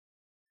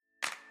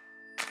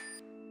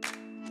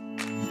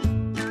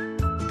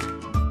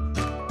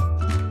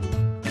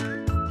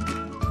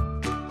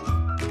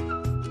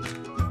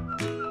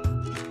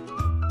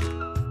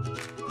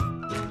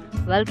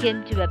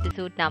Welcome to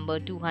episode number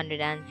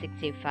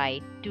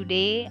 265.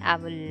 Today, I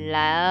would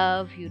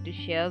love you to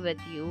share with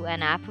you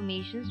an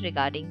affirmations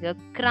regarding the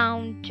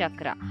crown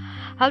chakra.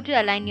 How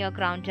to align your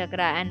crown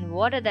chakra and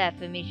what are the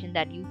affirmations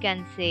that you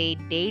can say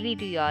daily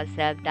to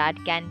yourself that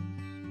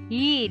can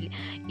heal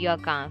your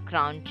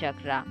crown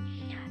chakra.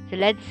 So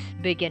let's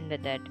begin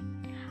with it.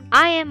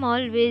 I am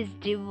always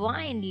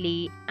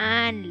divinely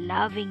and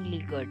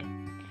lovingly good.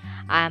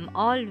 I am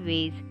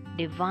always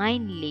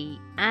divinely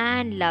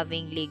and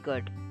lovingly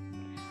good.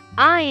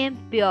 I am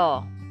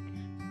pure,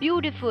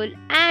 beautiful,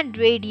 and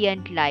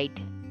radiant light.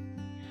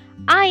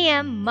 I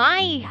am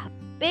my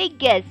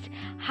biggest,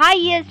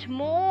 highest,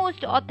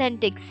 most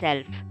authentic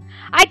self.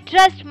 I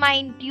trust my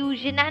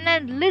intuition and I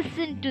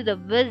listen to the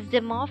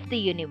wisdom of the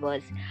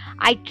universe.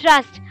 I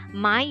trust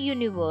my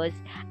universe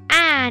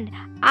and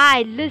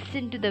I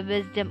listen to the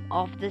wisdom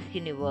of this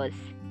universe.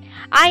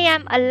 I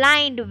am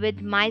aligned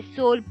with my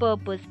soul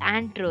purpose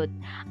and truth.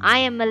 I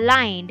am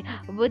aligned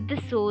with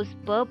the source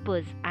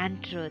purpose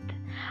and truth.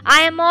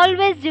 I am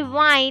always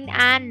divine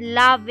and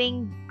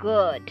loving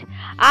good.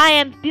 I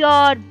am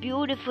pure,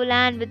 beautiful,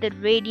 and with a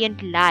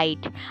radiant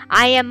light.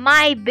 I am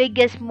my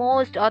biggest,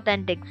 most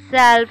authentic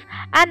self,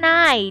 and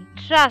I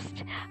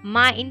trust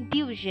my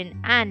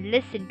intuition and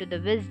listen to the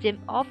wisdom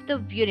of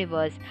the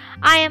universe.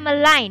 I am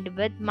aligned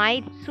with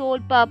my soul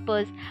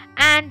purpose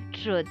and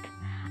truth.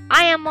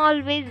 I am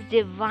always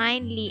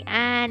divinely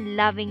and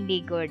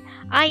lovingly good.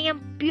 I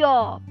am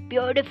pure,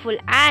 beautiful,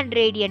 and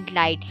radiant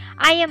light.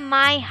 I am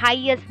my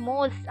highest,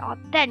 most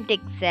authentic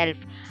self.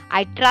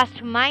 I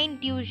trust my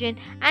intuition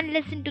and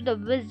listen to the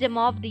wisdom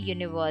of the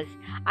universe.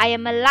 I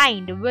am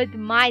aligned with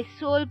my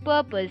soul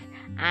purpose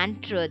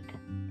and truth.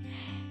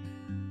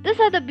 These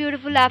are the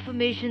beautiful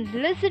affirmations.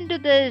 Listen to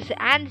this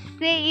and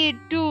say it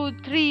 2,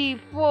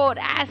 3, 4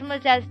 as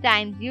much as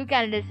times you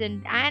can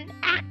listen and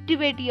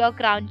activate your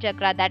crown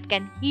chakra that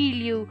can heal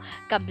you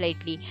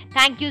completely.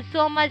 Thank you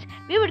so much.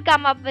 We would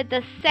come up with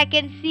the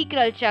second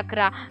sacral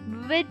chakra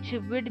which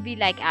would be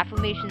like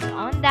affirmations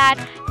on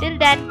that. Till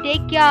then,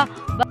 take care.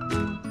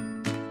 Bye.